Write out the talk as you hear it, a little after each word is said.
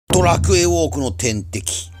ドラクエウォークの天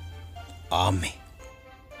敵、雨。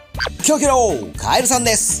ケロケロ、カエルさん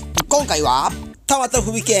です。今回は、たまったふ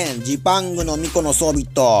くびき券、ジパングの巫女の装備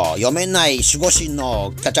と、読めない守護神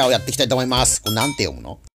のガチャをやっていきたいと思います。これなんて読む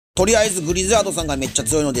の？とりあえずグリザードさんがめっちゃ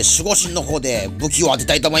強いので、守護神の方で武器を当て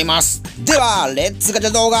たいと思います。では、レッツガチ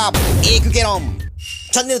ャ動画、いくケロン。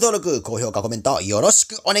チャンネル登録、高評価、コメントよろし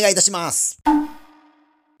くお願いいたします。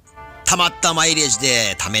溜まったマイレージ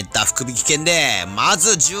で貯めた福引券で、まず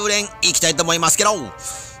10連いきたいと思いますけど、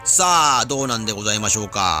さあ、どうなんでございましょう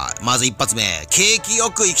か。まず一発目、景気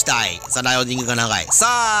よくいきたい。さあ、ライオディングが長い。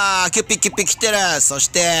さあ、キュッピッキュッピッ切ってる。そし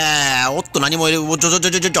て、おっと何も入れる。ちょ、ドン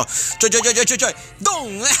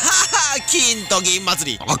金と銀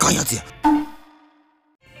祭り。あかんやつや。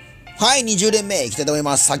はい、20連目いきたいと思い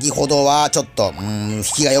ます。先ほどはちょっと、引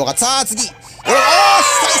きが弱かった。さあ、次。最初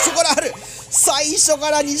からある。最初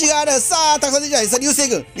から虹がある。さあ、たくさん出てない。さあ、流星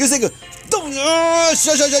群。ドンピッ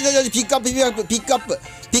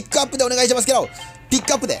クアップでお願いしますけど、ピッ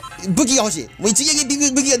クアップで、武器が欲しい。もう一撃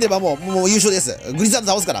武器が出ればもう優勝です。グリザード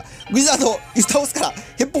倒すから。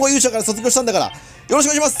ヘッポコ優勝から卒業したんだから、よろし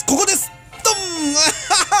くお願いします。ここです。ドン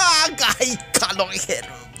外貨のヘル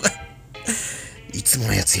ム。いつも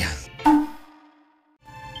のやつや。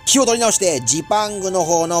気を取り直して、ジパングの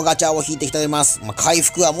方のガチャを引いていきたいと思います。回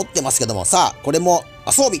復は持ってますけども、さあ、これも、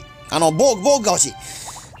装備。防具が欲しい。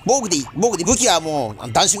防具でいい。武器はも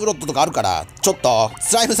う、ダンシングロッドとかあるから、ちょっと、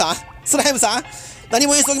スライムさん何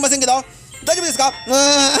も言いそうぎませんけど、大丈夫ですか？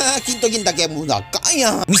金と銀だけ、もうあかん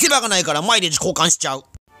やん。見せ場がないからマイレージ交換しちゃう。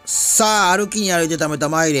さあ、歩きに歩いて貯めた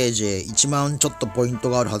マイレージ、1万ちょっとポイント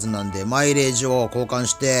があるはずなんで、マイレージを交換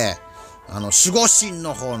して、守護神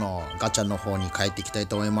の方のガチャの方に変えていきたい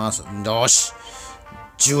と思います。よし。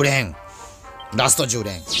10連。ラスト10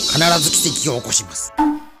連。必ず奇跡を起こします。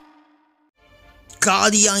ガ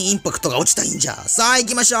ーディアンインパクトが落ちたいんじゃ。さあ行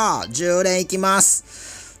きましょう。10連いきま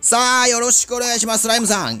す。さあよろしくお願いします。スライム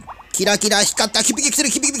さん。キラキラ光った。キュピキ来てる。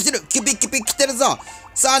キュピ来てるぞ。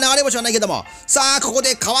さあ流れ星はないけども。さあここ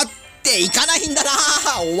で変わっていかないんだな。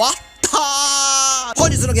終わったー。本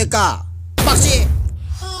日の結果、爆死。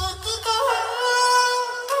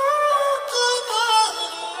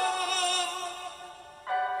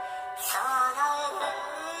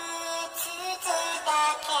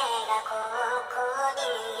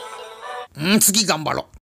次頑張ろ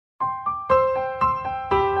う。